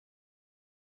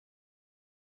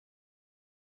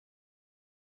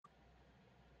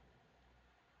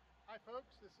Hi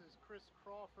folks, this is Chris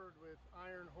Crawford with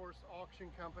Iron Horse Auction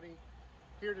Company,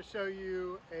 here to show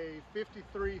you a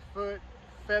 53-foot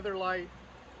Featherlite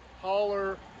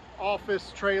hauler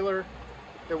office trailer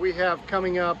that we have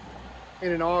coming up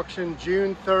in an auction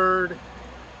June 3rd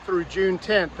through June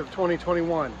 10th of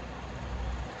 2021.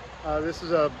 This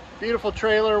is a beautiful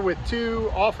trailer with 2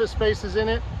 office spaces in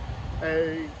it,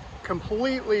 a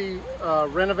completely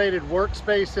renovated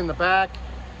workspace in the back,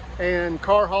 and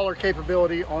car hauler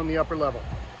capability on the upper level.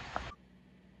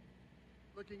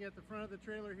 Looking at the front of the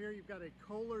trailer here, you've got a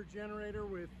Kohler generator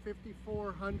with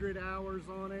 5,400 hours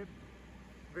on it.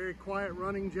 Very quiet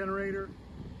running generator.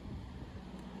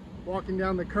 Walking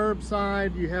down the curb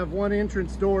side, you have one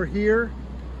entrance door here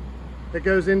that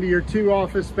goes into your 2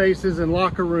 office spaces and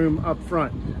locker room up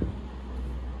front.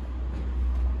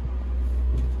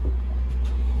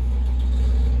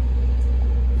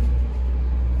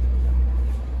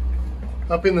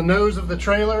 Up in the nose of the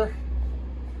trailer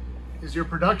is your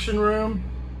production room.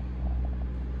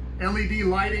 LED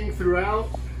lighting throughout.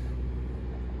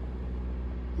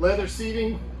 Leather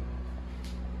seating.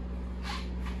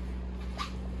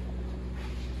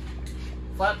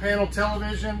 Flat panel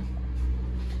television.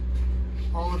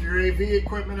 All of your AV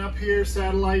equipment up here,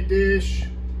 satellite dish.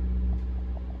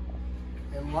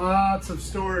 And lots of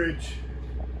storage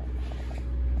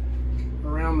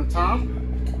around the top.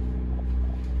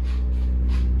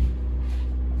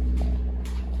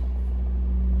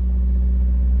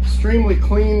 Extremely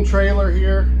clean trailer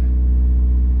here.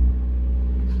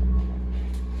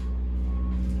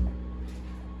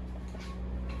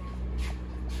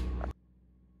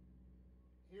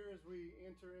 Here as we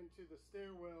enter into the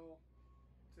stairwell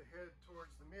to head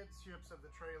towards the midships of the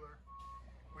trailer,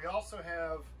 we also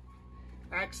have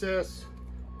access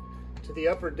to the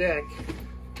upper deck.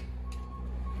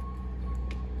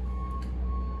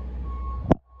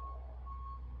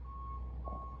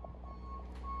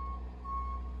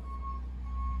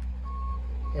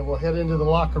 And we'll head into the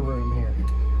locker room here.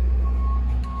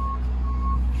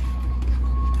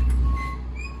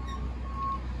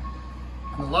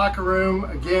 In the locker room,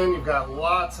 again, you've got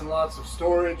lots and lots of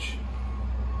storage.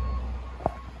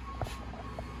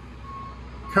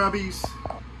 Cubbies,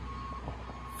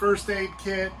 first aid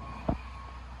kit,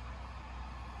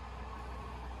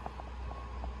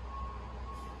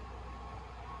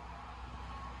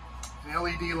 and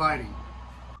LED lighting.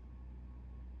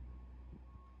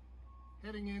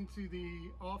 Heading into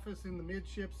the office in the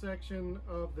midship section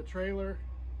of the trailer.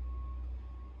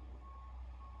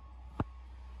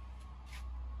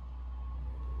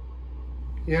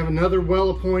 You have another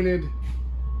well-appointed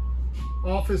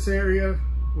office area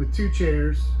with 2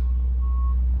 chairs,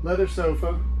 leather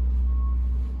sofa.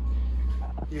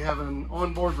 You have an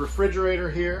onboard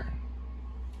refrigerator here,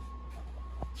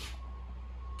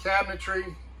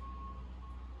 cabinetry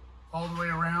all the way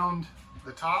around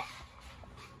the top.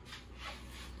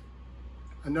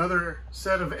 Another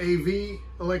set of AV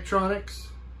electronics,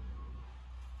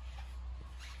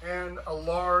 and a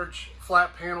large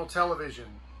flat panel television.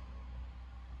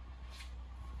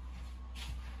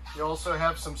 You also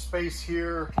have some space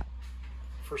here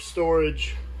for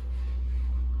storage.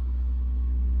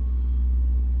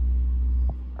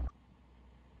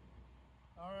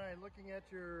 All right, looking at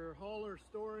your hauler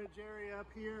storage area up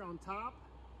here on top,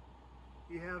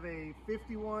 you have a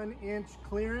 51-inch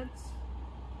clearance.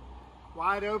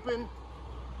 Wide open,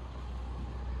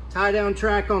 tie down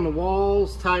track on the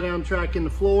walls, tie down track in the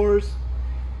floors,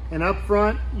 and up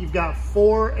front you've got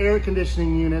 4 air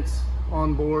conditioning units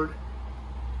on board,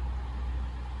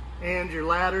 and your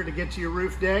ladder to get to your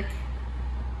roof deck.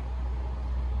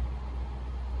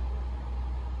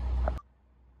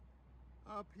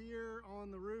 Up here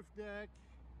on the roof deck,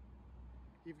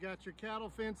 you've got your cattle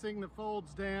fencing that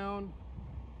folds down,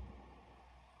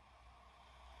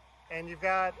 and you've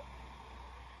got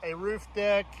a roof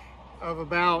deck of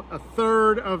about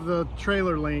 1/3 of the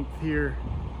trailer length here.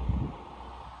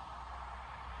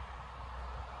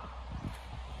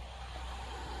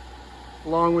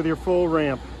 Along with your full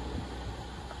ramp.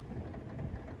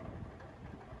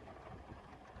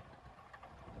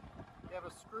 You have a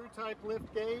screw type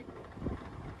lift gate.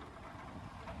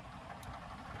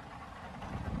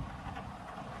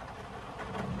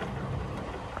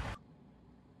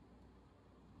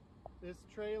 This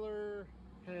trailer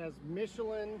has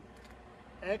Michelin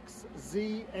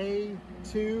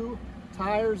XZA2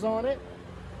 tires on it,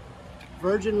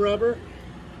 virgin rubber,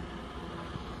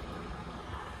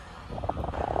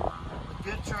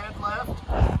 good tread left.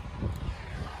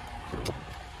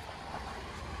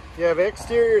 You have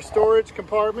exterior storage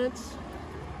compartments.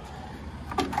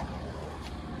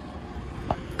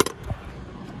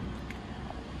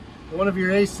 One of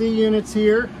your AC units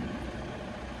here.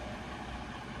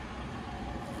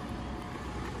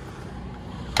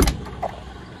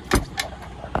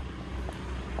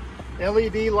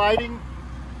 LED lighting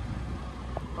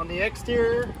on the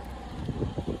exterior.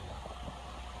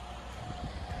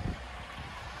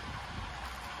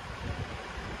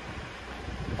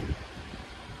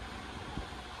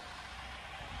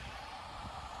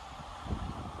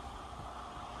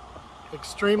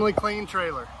 Extremely clean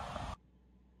trailer.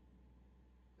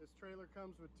 This trailer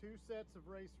comes with 2 sets of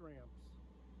race ramps.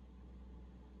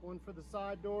 One for the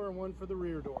side door and one for the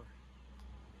rear door.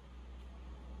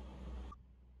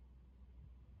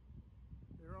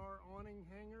 There are awning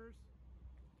hangers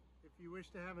if you wish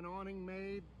to have an awning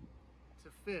made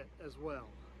to fit as well.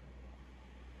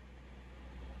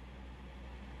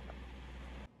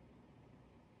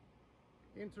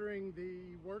 Entering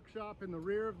the workshop in the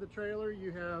rear of the trailer,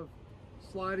 you have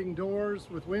sliding doors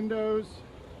with windows,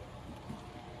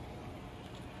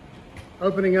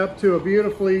 opening up to a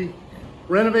beautifully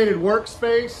renovated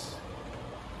workspace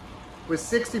with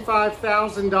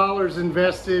 $65,000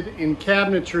 invested in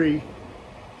cabinetry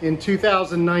in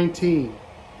 2019.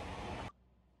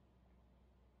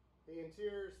 The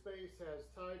interior space has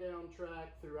tie-down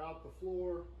track throughout the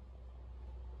floor,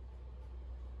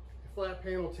 a flat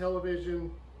panel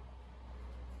television,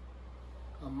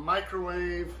 a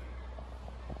microwave,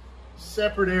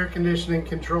 separate air conditioning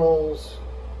controls,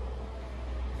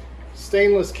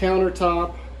 stainless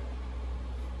countertop,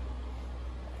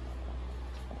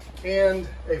 and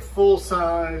a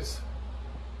full-size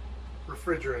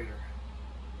refrigerator.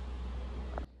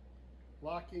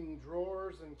 Locking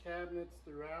drawers and cabinets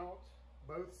throughout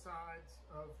both sides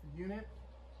of the unit.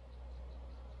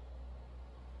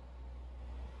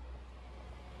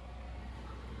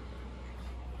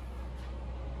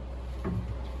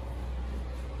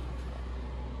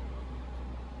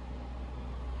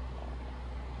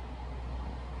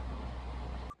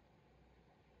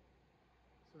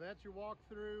 So that's your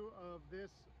walkthrough of this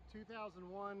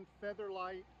 2001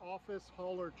 Featherlite office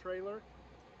hauler trailer.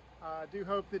 I do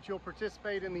hope that you'll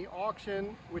participate in the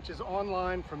auction, which is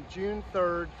online from June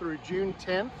 3rd through June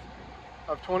 10th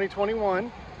of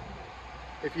 2021.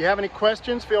 If you have any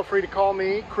questions, feel free to call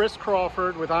me, Chris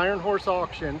Crawford with Iron Horse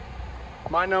Auction.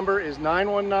 My number is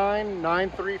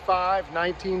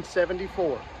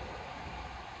 919-935-1974.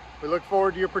 We look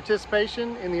forward to your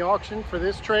participation in the auction for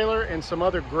this trailer and some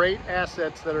other great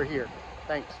assets that are here.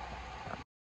 Thanks.